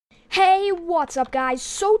Hey, what's up guys?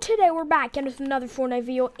 So today we're back in with another Fortnite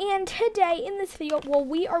video, and today in this video,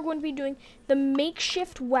 we are going to be doing the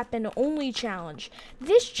makeshift weapon only challenge.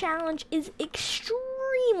 This challenge is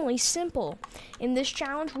extremely simple. In this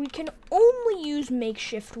challenge, we can only use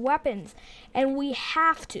makeshift weapons, and we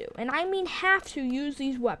have to, and I mean have to, use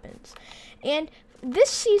these weapons. And this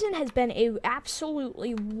season has been a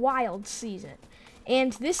absolutely wild season.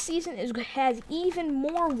 And this season has even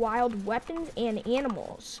more wild weapons and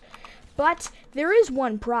animals. But there is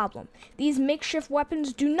one problem. These makeshift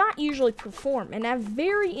weapons do not usually perform and have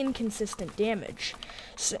very inconsistent damage.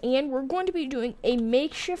 And we're going to be doing a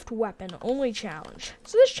makeshift weapon only challenge.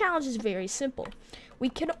 So this challenge is very simple. We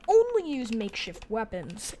can only use makeshift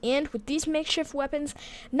weapons, and with these makeshift weapons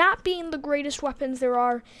not being the greatest weapons there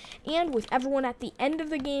are, and with everyone at the end of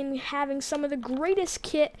the game having some of the greatest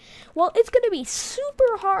kit, well, it's going to be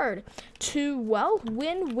super hard to, well,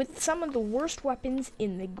 win with some of the worst weapons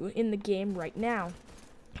in the game right now.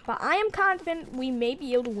 But I am confident we may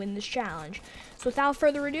be able to win this challenge. So without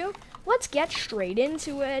further ado, let's get straight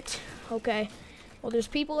into it. Okay. Well, there's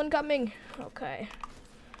people incoming. Okay.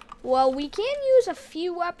 Well, we can use a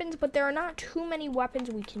few weapons, but there are not too many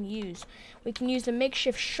weapons we can use. We can use the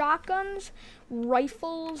makeshift shotguns,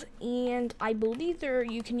 rifles, and I believe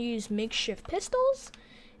you can use makeshift pistols.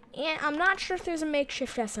 And I'm not sure if there's a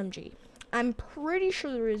makeshift SMG. I'm pretty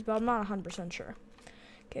sure there is, but I'm not 100% sure.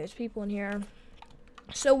 Okay, there's people in here.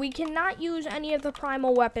 So we cannot use any of the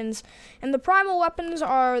primal weapons, and the primal weapons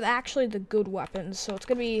are actually the good weapons, so it's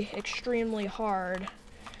going to be extremely hard.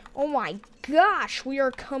 Oh my gosh, we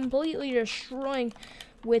are completely destroying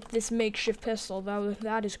with this makeshift pistol.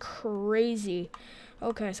 That is crazy.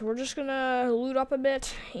 Okay, so we're just gonna loot up a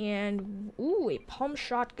bit, and ooh, a pump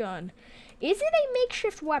shotgun. Is it a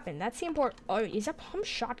makeshift weapon? That's the important. Oh, is a pump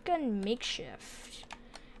shotgun makeshift?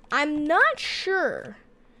 I'm not sure.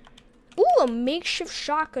 Ooh, a makeshift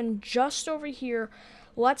shotgun just over here.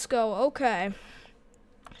 Let's go. Okay.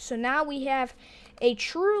 So now we have a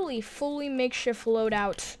truly fully makeshift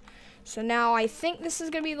loadout. So now I think this is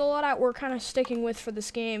going to be the loadout we're kind of sticking with for this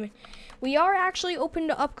game. We are actually open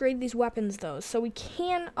to upgrade these weapons though, so we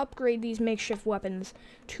can upgrade these makeshift weapons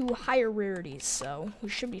to higher rarities, so we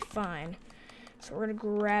should be fine. So we're going to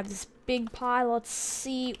grab this big pile. Let's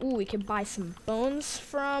see. Ooh, we can buy some bones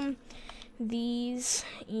from these,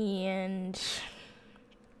 and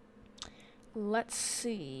let's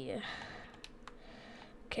see.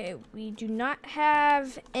 Okay, we do not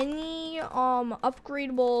have any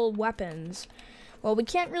upgradable weapons. Well, we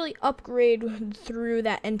can't really upgrade through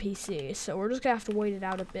that NPC, so we're just gonna have to wait it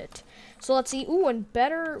out a bit. So let's see. Ooh, and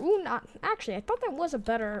better. Ooh, not actually. I thought that was a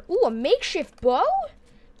better. Ooh, a makeshift bow.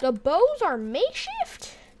 The bows are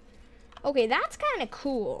makeshift. Okay, that's kind of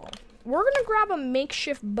cool. We're gonna grab a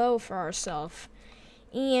makeshift bow for ourselves,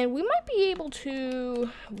 and we might be able to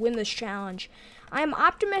win this challenge. I am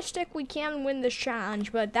optimistic we can win this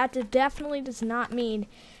challenge, but that definitely does not mean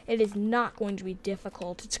it is not going to be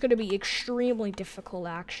difficult. It's going to be extremely difficult,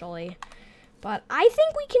 actually. But I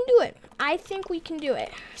think we can do it. I think we can do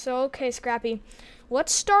it. So, okay, Scrappy,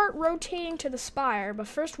 let's start rotating to the spire. But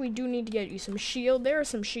first, we do need to get you some shield. There is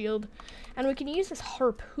some shield. And we can use this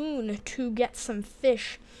harpoon to get some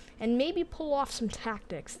fish and maybe pull off some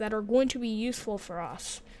tactics that are going to be useful for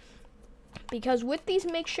us. Because with these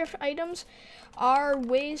makeshift items, our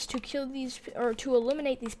ways to kill these or to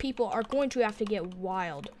eliminate these people are going to have to get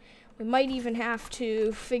wild. We might even have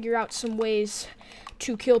to figure out some ways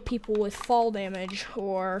to kill people with fall damage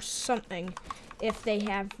or something if they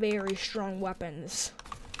have very strong weapons.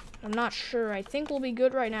 I'm not sure. I think we'll be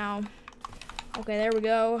good right now. Okay, there we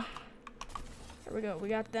go. There we go. We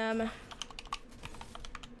got them.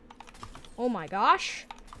 Oh my gosh.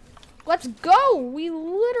 Let's go! We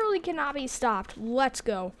literally cannot be stopped. Let's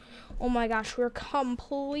go. Oh my gosh, we're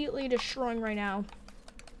completely destroying right now.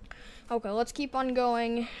 Okay, let's keep on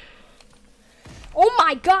going. Oh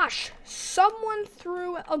my gosh! Someone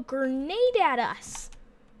threw a grenade at us.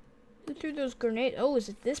 Who threw those grenades? Oh, is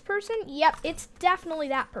it this person? Yep, it's definitely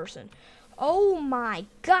that person. Oh my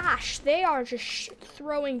gosh, they are just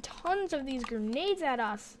throwing tons of these grenades at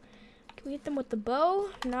us. Can we hit them with the bow?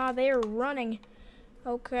 Nah, they are running.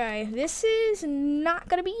 Okay, this is not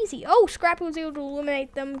going to be easy. Oh, Scrappy was able to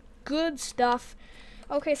eliminate them. Good stuff.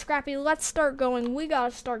 Okay, Scrappy, let's start going. We got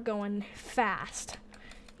to start going fast.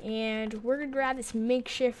 And we're going to grab this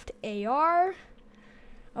makeshift AR.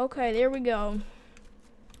 Okay, there we go.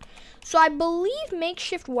 So I believe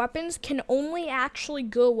makeshift weapons can only actually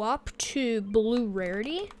go up to blue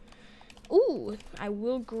rarity. Ooh, I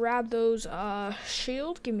will grab those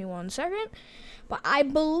shield. Give me 1 second. But I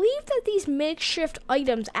believe that these makeshift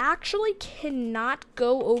items actually cannot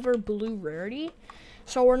go over blue rarity.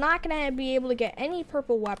 So we're not going to be able to get any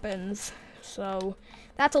purple weapons. So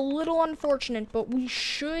that's a little unfortunate, but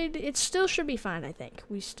it still should be fine, I think.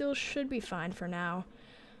 We still should be fine for now.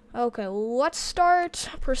 Okay, let's start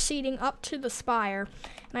proceeding up to the spire.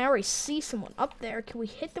 And I already see someone up there. Can we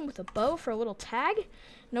hit them with a bow for a little tag?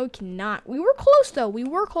 No, we cannot. We were close, though. We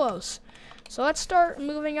were close. So let's start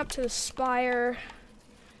moving up to the spire.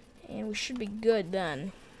 And we should be good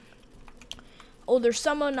then. Oh, there's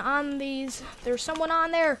someone on these. There's someone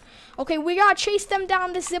on there. Okay, we gotta chase them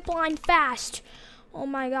down the zip line fast. Oh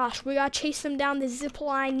my gosh, we gotta chase them down the zip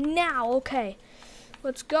line now. Okay,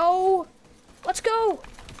 let's go. Let's go.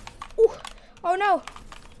 Ooh. Oh no.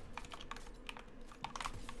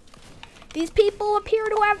 These people appear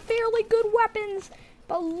to have fairly good weapons,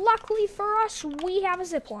 but luckily for us, we have a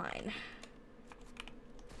zip line.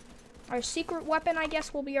 Our secret weapon, I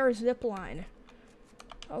guess, will be our zip line.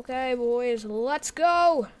 Okay, boys, let's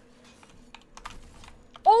go.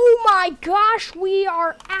 Oh my gosh, we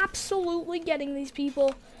are absolutely getting these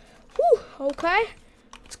people. Whew, okay,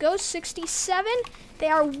 let's go. 67. They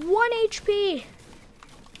are 1 HP.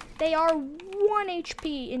 They are 1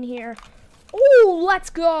 HP in here. Oh, let's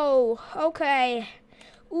go. Okay.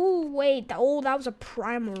 Ooh, wait. Oh, that was a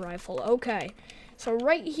primal rifle. Okay. So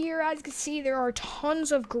right here, as you can see, there are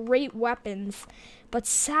tons of great weapons. But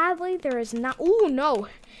sadly, there is not... Ooh, no.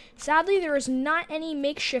 Sadly, there is not any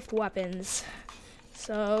makeshift weapons.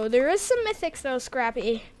 So there is some mythics, though,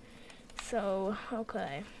 Scrappy. So,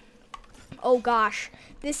 okay. Oh, gosh.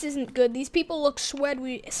 This isn't good. These people look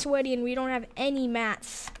sweaty, and we don't have any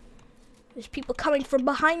mats. There's people coming from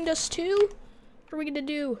behind us, too. What are we going to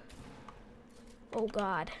do? Oh,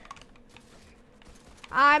 God.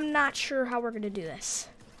 I'm not sure how we're going to do this.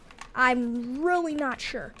 I'm really not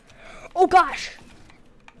sure. Oh, gosh.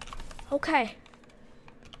 Okay.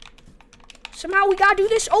 Somehow we got to do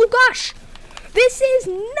this. Oh, gosh. This is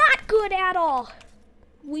not good at all.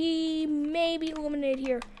 We may be eliminated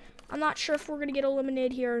here. I'm not sure if we're going to get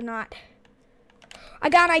eliminated here or not. I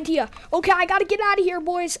got an idea. Okay, I got to get out of here,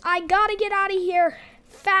 boys. I got to get out of here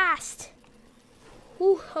fast.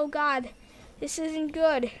 Ooh, oh, God. This isn't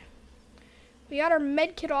good. We got our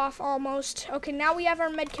med kit off almost. Okay, now we have our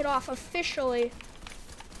med kit off officially.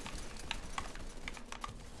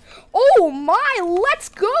 Oh, my. Let's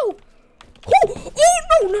go.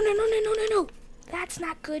 Oh, no. That's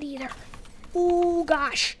not good either. Oh,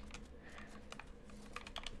 gosh.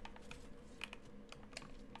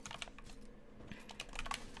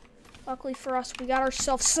 Luckily for us, we got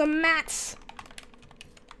ourselves some mats.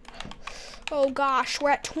 Oh, gosh.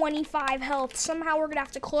 We're at 25 health. Somehow we're going to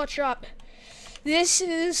have to clutch up. This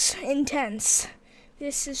is intense.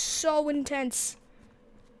 This is so intense.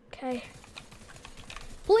 Okay.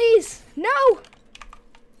 Please. No.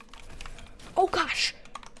 Oh, gosh.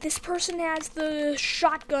 This person has the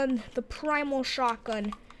shotgun, the primal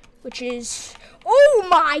shotgun, which is... Oh,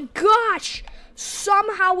 my gosh.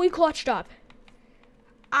 Somehow we clutched up.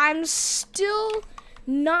 I'm still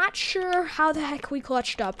not sure how the heck we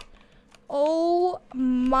clutched up. Oh,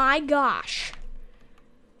 my gosh.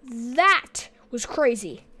 That was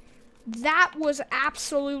crazy. That was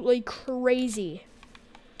absolutely crazy.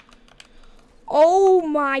 Oh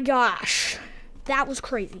my gosh. That was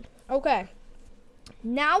crazy. Okay.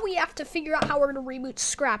 Now we have to figure out how we're going to reboot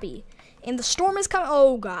Scrappy. And the storm is coming.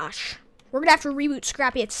 Oh gosh. We're going to have to reboot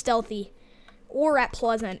Scrappy at Stealthy or at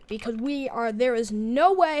Pleasant because there is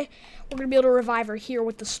no way we're going to be able to revive her here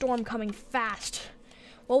with the storm coming fast.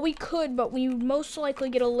 Well, we could, but we most likely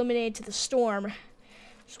get eliminated to the storm.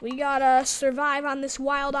 So we gotta survive on this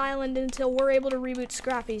wild island until we're able to reboot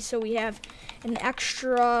Scrappy so we have an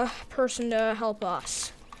extra person to help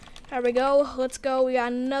us. There we go. Let's go. We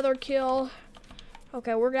got another kill.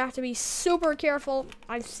 Okay, we're gonna have to be super careful.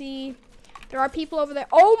 I see there are people over there.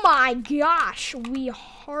 Oh my gosh. We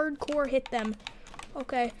hardcore hit them.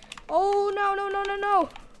 Okay. Oh, no.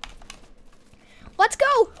 Let's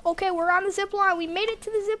go. Okay, we're on the zip line. We made it to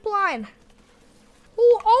the zip line.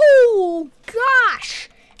 Oh gosh.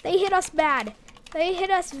 They hit us bad. They hit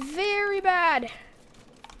us very bad.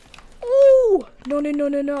 Ooh!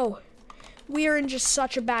 No. We are in just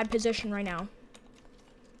such a bad position right now.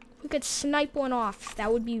 We could snipe one off.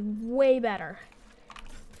 That would be way better.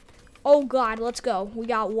 Oh, God. Let's go. We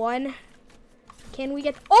got one. Can we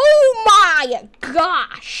get... Oh, my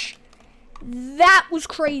gosh. That was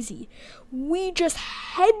crazy. We just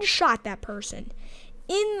headshot that person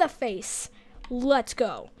in the face. Let's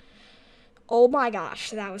go. Oh my gosh,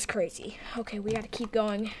 that was crazy. Okay, we gotta keep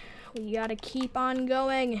going. We gotta keep on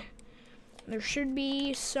going. There should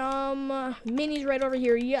be some minis right over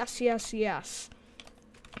here. Yes, yes, yes.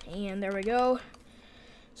 And there we go.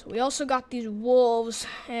 So we also got these wolves,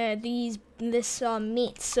 this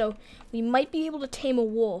meat. So we might be able to tame a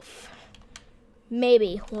wolf.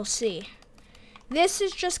 Maybe, we'll see. This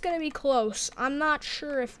is just gonna be close. I'm not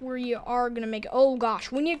sure if we are gonna make it. Oh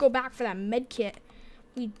gosh, we need to go back for that med kit.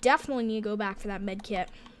 We definitely need to go back for that med kit.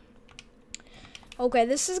 Okay,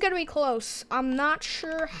 this is gonna be close. I'm not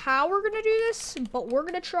sure how we're gonna do this, but we're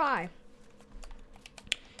gonna try.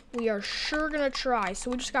 We are sure gonna try,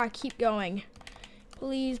 so we just gotta keep going.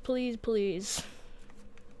 Please, please, please.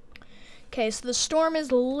 Okay, so the storm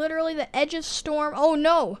is literally the edge of storm. Oh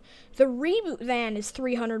no, the reboot van is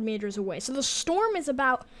 300 meters away. So the storm is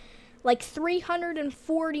about like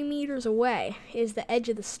 340 meters away is the edge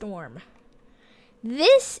of the storm.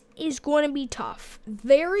 This is going to be tough,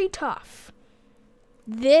 very tough.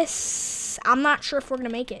 This, I'm not sure if we're going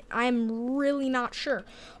to make it. I'm really not sure.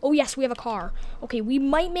 Oh yes, we have a car. Okay, we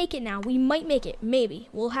might make it now. We might make it, maybe.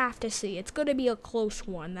 We'll have to see. It's going to be a close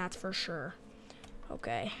one, that's for sure.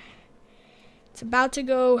 Okay. It's about to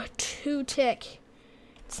go 2 tick.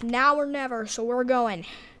 It's now or never, so we're going.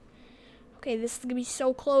 Okay, this is gonna be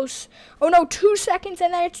so close. Oh no, 2 seconds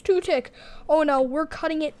and then it's 2 tick. Oh no, we're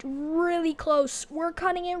cutting it really close. We're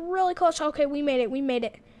cutting it really close. Okay, we made it, we made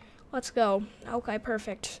it. Let's go. Okay,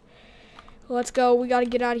 perfect. Let's go, we gotta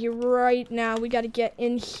get out of here right now. We gotta get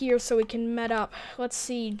in here so we can med up. Let's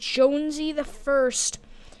see, Jonesy the First.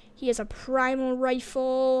 He has a primal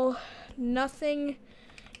rifle. Nothing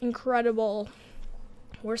incredible.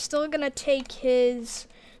 We're still gonna take his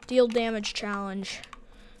deal damage challenge.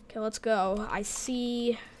 Okay, let's go. I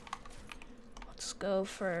see. Let's go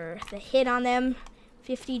for the hit on them.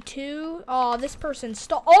 52. Oh, this person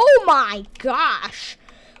stole. Oh my gosh.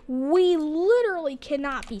 We literally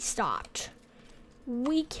cannot be stopped.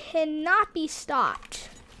 We cannot be stopped.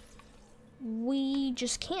 We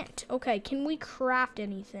just can't. Okay, can we craft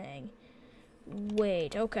anything?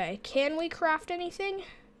 Wait, okay. Can we craft anything?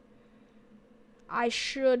 I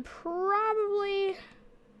should probably...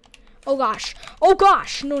 Oh gosh. Oh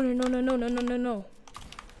gosh. No, no, no, no, no, no, no, no, no.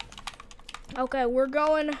 Okay, we're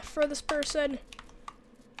going for this person.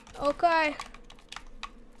 Okay.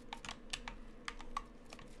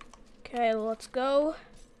 Okay, let's go.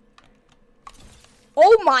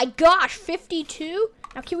 Oh my gosh, 52?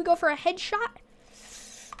 Now can we go for a headshot?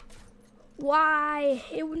 Why?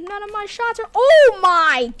 None of my shots are... Oh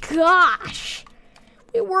my gosh!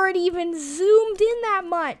 We weren't even zoomed in that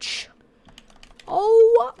much.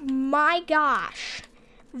 Oh my gosh.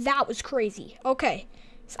 That was crazy. Okay.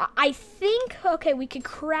 So I think, okay, we can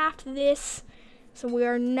craft this. So we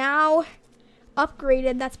are now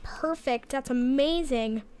upgraded. That's perfect. That's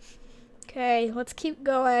amazing. Okay, let's keep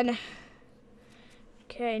going.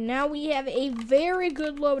 Okay, now we have a very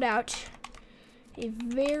good loadout. A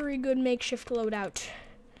very good makeshift loadout.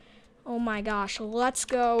 Oh my gosh, let's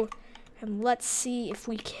go. And let's see if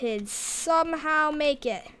we can somehow make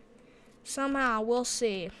it. Somehow, we'll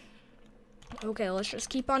see. Okay, let's just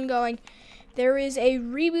keep on going. There is a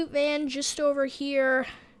reboot van just over here.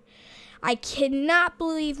 I cannot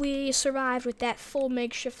believe we survived with that full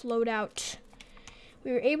makeshift loadout.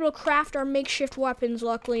 We were able to craft our makeshift weapons,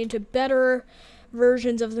 luckily, into better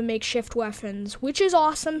versions of the makeshift weapons, which is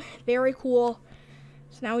awesome. Very cool.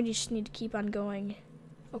 So now we just need to keep on going.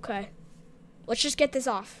 Okay. Let's just get this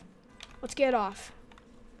off. Let's get it off.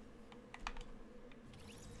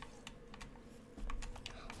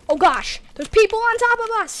 Oh gosh, there's people on top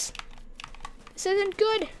of us. This isn't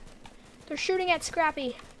good. They're shooting at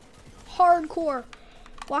Scrappy. Hardcore.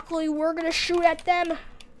 Luckily, we're gonna shoot at them.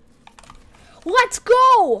 Let's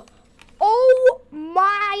go. Oh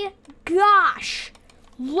my gosh.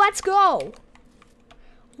 Let's go.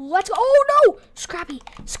 Let's go. Oh no. Scrappy.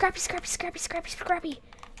 Scrappy, Scrappy, Scrappy, Scrappy, Scrappy.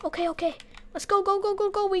 Okay, okay. Let's go, go, go, go,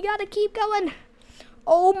 go. We gotta keep going.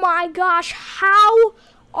 Oh my gosh. How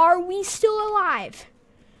are we still alive?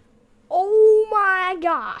 Oh my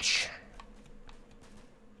gosh.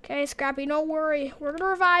 Okay, Scrappy, don't worry. We're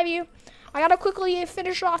gonna revive you. I gotta quickly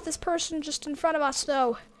finish off this person just in front of us,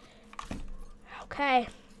 though. Okay.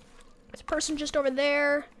 This person just over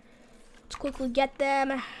there. Let's quickly get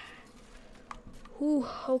them. Ooh,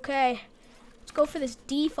 okay. Let's go for this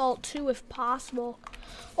default, too, if possible.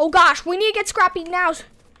 Oh, gosh. We need to get Scrappy now.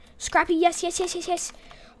 Scrappy, yes, yes, yes, yes, yes.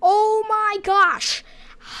 Oh, my gosh.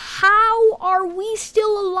 How are we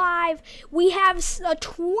still alive? We have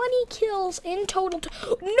 20 kills in total.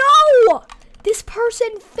 No! This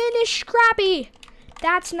person finished Scrappy.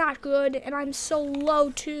 That's not good, and I'm so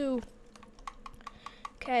low, too.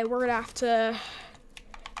 Okay, we're gonna have to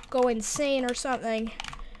go insane or something.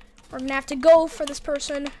 We're gonna have to go for this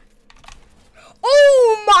person.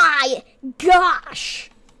 Oh my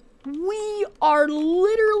gosh! We are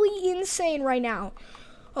literally insane right now.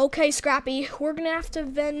 Okay, Scrappy, we're gonna have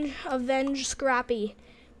to avenge Scrappy.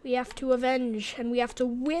 We have to avenge, and we have to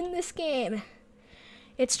win this game.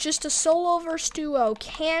 It's just a solo versus duo.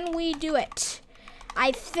 Can we do it?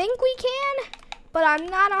 I think we can, but I'm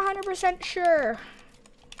not 100% sure.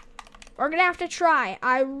 We're gonna have to try.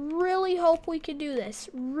 I really hope we can do this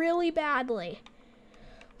really badly.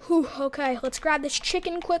 Whew, okay, let's grab this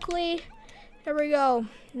chicken quickly. There we go.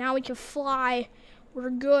 Now we can fly. We're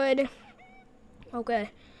good.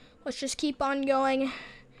 Okay, let's just keep on going.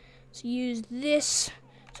 Let's use this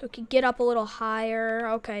so we can get up a little higher.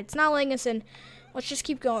 Okay, it's not letting us in. Let's just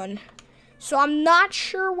keep going. So I'm not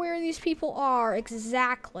sure where these people are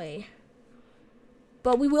exactly.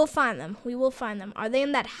 But we will find them. We will find them. Are they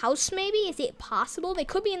in that house maybe? Is it possible? They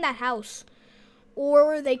could be in that house.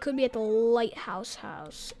 Or they could be at the lighthouse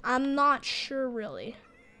house. I'm not sure really.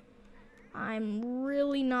 I'm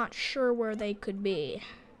really not sure where they could be.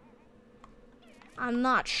 I'm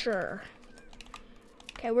not sure.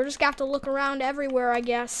 Okay, we're just gonna have to look around everywhere, I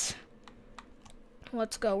guess.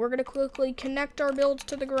 Let's go. We're gonna quickly connect our builds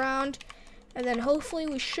to the ground. And then hopefully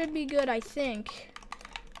we should be good, I think.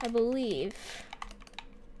 I believe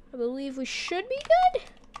we should be good.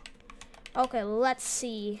 Okay, let's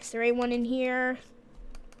see. Is there anyone in here?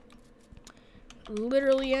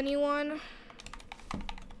 Literally anyone?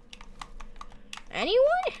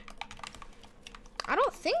 Anyone? I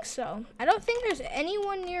don't think so. I don't think there's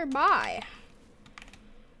anyone nearby.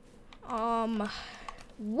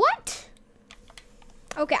 What?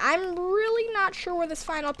 Okay, I'm really not sure where this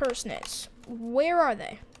final person is. Where are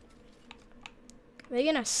they? Are they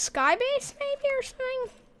in a sky base maybe or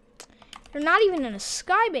something? They're not even in a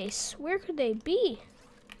sky base. Where could they be?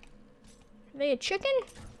 Are they a chicken?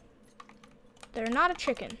 They're not a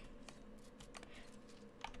chicken.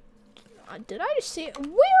 Did I just see it?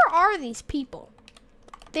 Where are these people?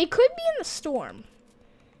 They could be in the storm.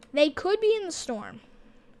 They could be in the storm.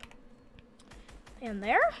 And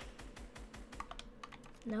there?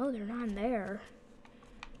 No, they're not in there.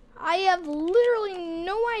 I have literally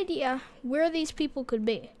no idea where these people could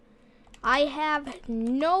be. I have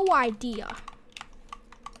no idea.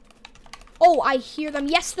 Oh, I hear them.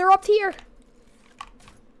 Yes, they're up here.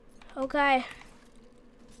 Okay.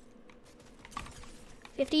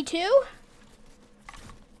 52?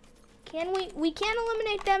 Can we can't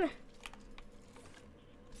eliminate them.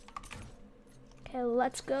 Okay,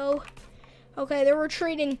 let's go. Okay, they're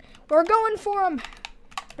retreating. We're going for them.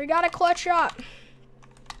 We gotta clutch up.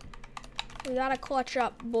 We gotta clutch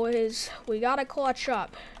up, boys. We gotta clutch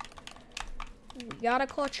up. We gotta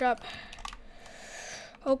clutch up.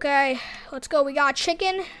 Okay, let's go. We got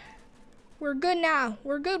chicken. We're good now.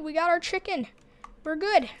 We're good. We got our chicken. We're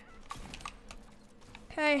good.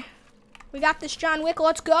 Okay. We got this John Wick.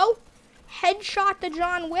 Let's go. Headshot the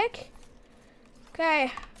John Wick.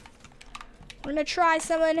 Okay. We're gonna try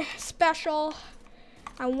something special.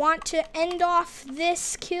 I want to end off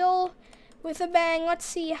this kill with a bang. Let's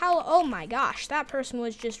see how. Oh my gosh, that person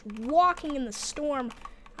was just walking in the storm.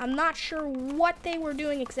 I'm not sure what they were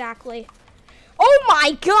doing exactly. Oh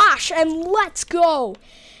my gosh, and let's go.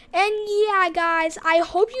 And yeah, guys, I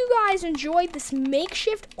hope you guys enjoyed this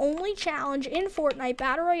makeshift only challenge in Fortnite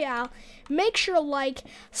Battle Royale. Make sure to like,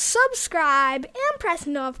 subscribe, and press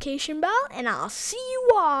the notification bell, and I'll see you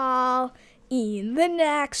all in the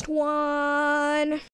next one.